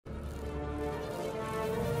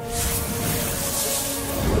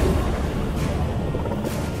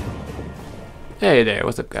Hey there,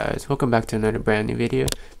 what's up guys? Welcome back to another brand new video.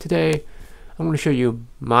 Today, I'm going to show you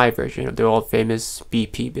my version of the old famous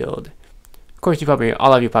BP build. Of course,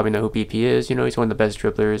 all of you probably know who BP is. You know, he's one of the best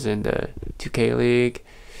dribblers in the 2K League.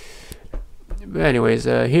 But anyways,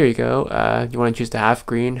 here you go. You want to choose the half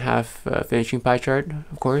green, half finishing pie chart,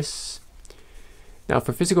 of course. Now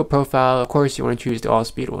for physical profile, of course, you want to choose the all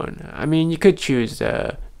speed one. I mean, you could choose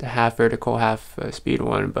the half vertical, half speed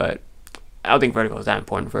one, but I don't think vertical is that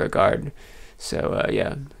important for a guard. So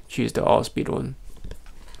yeah, choose the all speed one.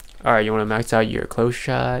 Alright, you want to max out your close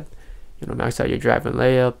shot, you want to max out your driving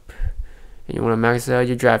layup, and you want to max out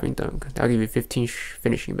your driving dunk. That'll give you 15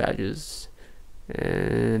 finishing badges.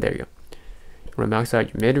 And there you go. You want to max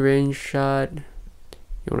out your mid-range shot,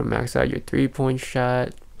 you want to max out your 3-point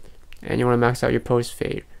shot, and you want to max out your post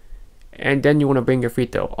fade. And then you want to bring your free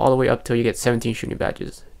throw all the way up till you get 17 shooting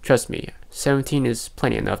badges. Trust me, 17 is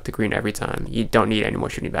plenty enough to green every time. You don't need any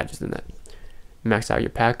more shooting badges than that. Max out your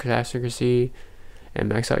pass accuracy, and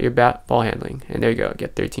max out your ball handling. And there you go,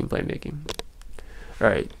 get 13 playmaking.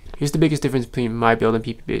 Alright, here's the biggest difference between my build and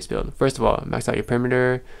PP based build. First of all, max out your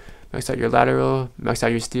perimeter, max out your lateral, max out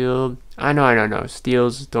your steal. I know,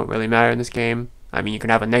 steals don't really matter in this game. I mean, you can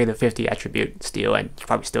have a negative 50 attribute steal, and you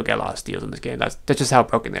probably still get a lot of steals in this game. That's just how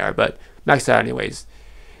broken they are, but max out anyways,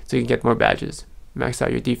 so you can get more badges. Max out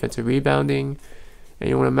your defensive rebounding, and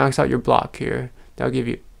you want to max out your block here. That'll give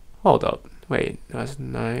you, hold up. Wait, that's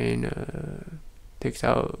 9, takes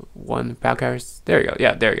out 1 power carries. There you go.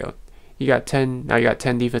 Yeah, there you go. You got 10, now you got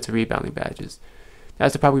 10 defensive rebounding badges.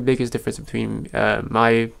 That's the probably biggest difference between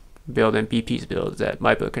my build and BP's build, is that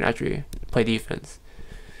my build can actually play defense.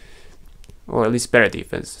 Or at least better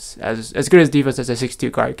defense. As good as defense as a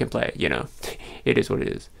 6'2 guard can play, you know. It is what it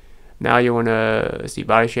is. Now you want to see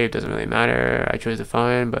body shape, doesn't really matter. I chose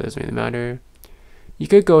define, but it doesn't really matter. You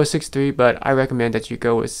could go with 6'3", but I recommend that you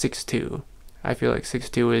go with 6'2". I feel like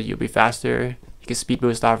 6'2" is you'll be faster. You can speed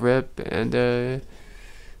boost off rip, and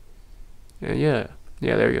yeah,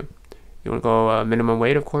 there you go. You want to go minimum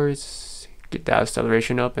weight, of course. Get that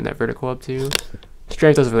acceleration up and that vertical up too.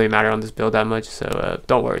 Strength doesn't really matter on this build that much, so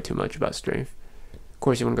don't worry too much about strength. Of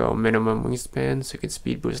course, you want to go minimum wingspan, so you can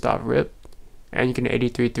speed boost off rip, and you can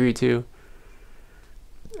 83-3 too.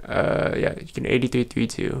 Yeah, you can 83-3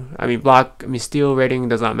 too. I mean, steal rating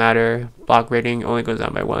does not matter. Block rating only goes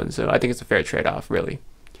down by 1, so I think it's a fair trade-off, really.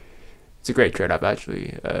 It's a great trade-off,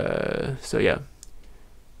 actually. So yeah,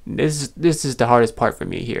 this is the hardest part for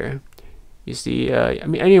me here. You see, I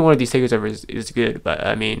mean, any one of these takeovers is good, but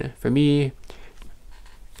I mean, for me,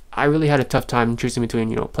 I really had a tough time choosing between,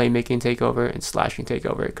 you know, playmaking takeover and slashing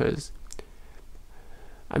takeover, because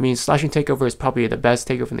I mean, slashing takeover is probably the best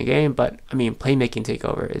takeover in the game, but I mean, playmaking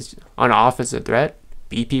takeover is on an offensive threat.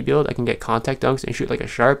 BP build, I can get contact dunks and shoot like a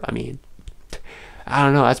sharp. I mean, I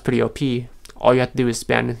don't know, that's pretty OP. All you have to do is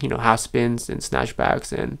spam, you know, half spins and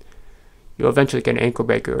snatchbacks, and you'll eventually get an ankle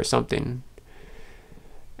breaker or something.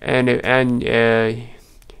 And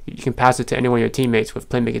you can pass it to any one of your teammates with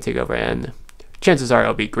playmaking takeover, and chances are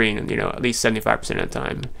it'll be green, you know, at least 75% of the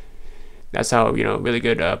time. That's how, you know, really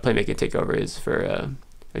good playmaking takeover is for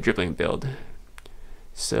a dribbling build.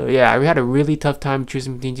 So yeah, I had a really tough time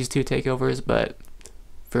choosing between these two takeovers, but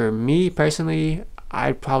for me personally,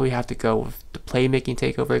 I'd probably have to go with the playmaking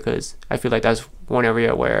takeover, because I feel like that's one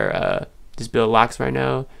area where this build lacks right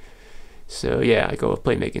now. So yeah, I go with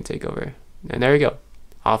playmaking takeover. And there you go.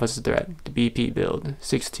 Offensive threat, the BP build.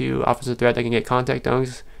 6'2", offensive threat that can get contact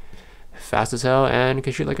dunks, fast as hell, and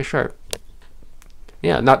can shoot like a sharp.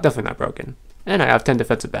 Yeah, definitely not broken. And I have 10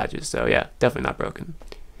 defensive badges, so yeah, definitely not broken.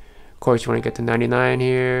 Of course, you want to get to 99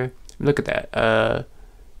 here. Look at that.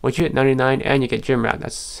 Once you hit 99 and you get gym rat,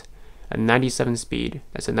 that's a 97 speed.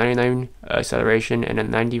 That's a 99 acceleration and a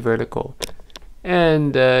 90 vertical.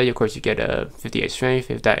 And of course, you get a 58 strength,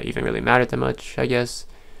 if that even really mattered that much, I guess.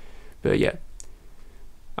 But yeah.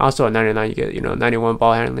 Also at 99, you get, you know, 91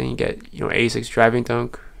 ball handling. You get, you know, 86 driving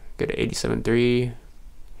dunk. Get an 87-3.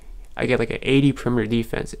 I get like an 80 perimeter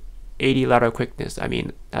defense, 80 lateral quickness. I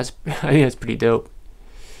mean, I think that's pretty dope.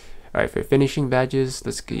 All right, for finishing badges,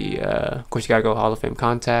 let's see. Of course, you gotta go Hall of Fame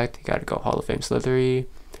contact. You gotta go Hall of Fame slithery.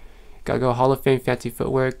 Gotta go Hall of Fame fancy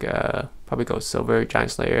footwork. Probably go silver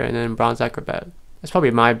giant slayer, and then bronze acrobat. That's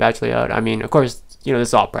probably my badge layout. I mean, of course, you know, this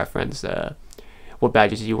is all preference. What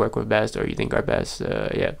badges you work with best or you think are best?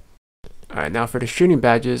 Yeah. Alright, now for the shooting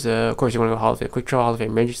badges, of course you want to go Hall of Fame Quick Draw, Hall of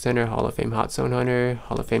Fame Range Extender, Hall of Fame Hot Zone Hunter,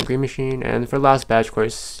 Hall of Fame Green Machine, and for the last badge, of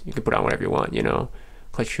course, you can put on whatever you want, you know,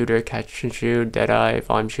 Clutch Shooter, Catch and Shoot, Deadeye,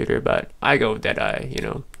 Volume Shooter, but I go with Deadeye, you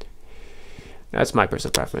know. That's my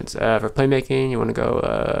personal preference. For playmaking, you want to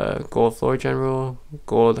go Gold Floor General,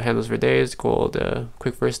 Gold Handles for Days, Gold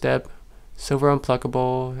Quick First Step, silver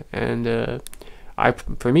unpluckable, and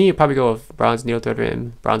for me, I'd probably go with bronze needle threader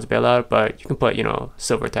and bronze bailout, but you can put,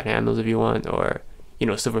 silver tight handles if you want, or,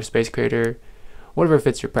 silver space creator, whatever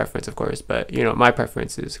fits your preference, of course. But, my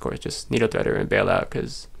preference is, of course, just needle threader and bailout,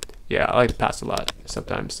 because, yeah, I like to pass a lot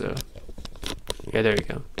sometimes, so, yeah, there you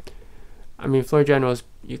go. I mean, floor generals,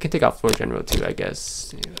 you can take out floor general too, I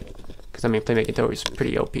guess, because, I mean, playmaking tower is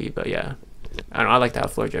pretty OP, but yeah, I don't know, I like to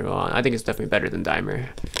have floor general on. I think it's definitely better than dimer.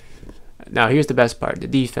 Now, here's the best part, the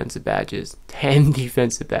defensive badges. 10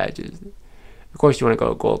 defensive badges. Of course, you want to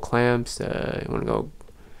go gold clamps. You want to go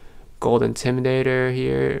gold intimidator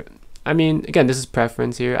here. I mean, again, this is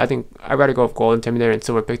preference here. I think I'd rather go with gold intimidator and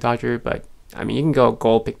silver pick dodger, but I mean, you can go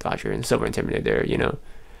gold pick dodger and silver intimidator,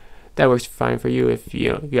 That works fine for you if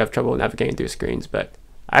you have trouble navigating through screens, but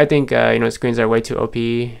I think screens are way too OP,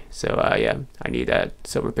 so yeah, I need that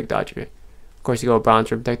silver pick dodger. Of course, you go bronze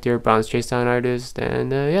protector, bronze chase down artist,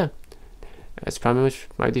 and yeah. That's pretty much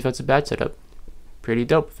my defensive badge setup. Pretty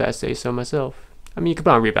dope, if I say so myself. I mean, you can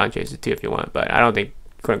put on rebound chases too if you want, but I don't think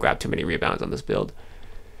you're going to grab too many rebounds on this build.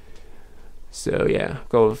 So yeah,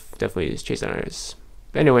 go with definitely chase down artists.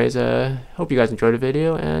 Anyways, hope you guys enjoyed the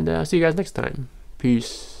video, and see you guys next time.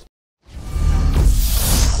 Peace.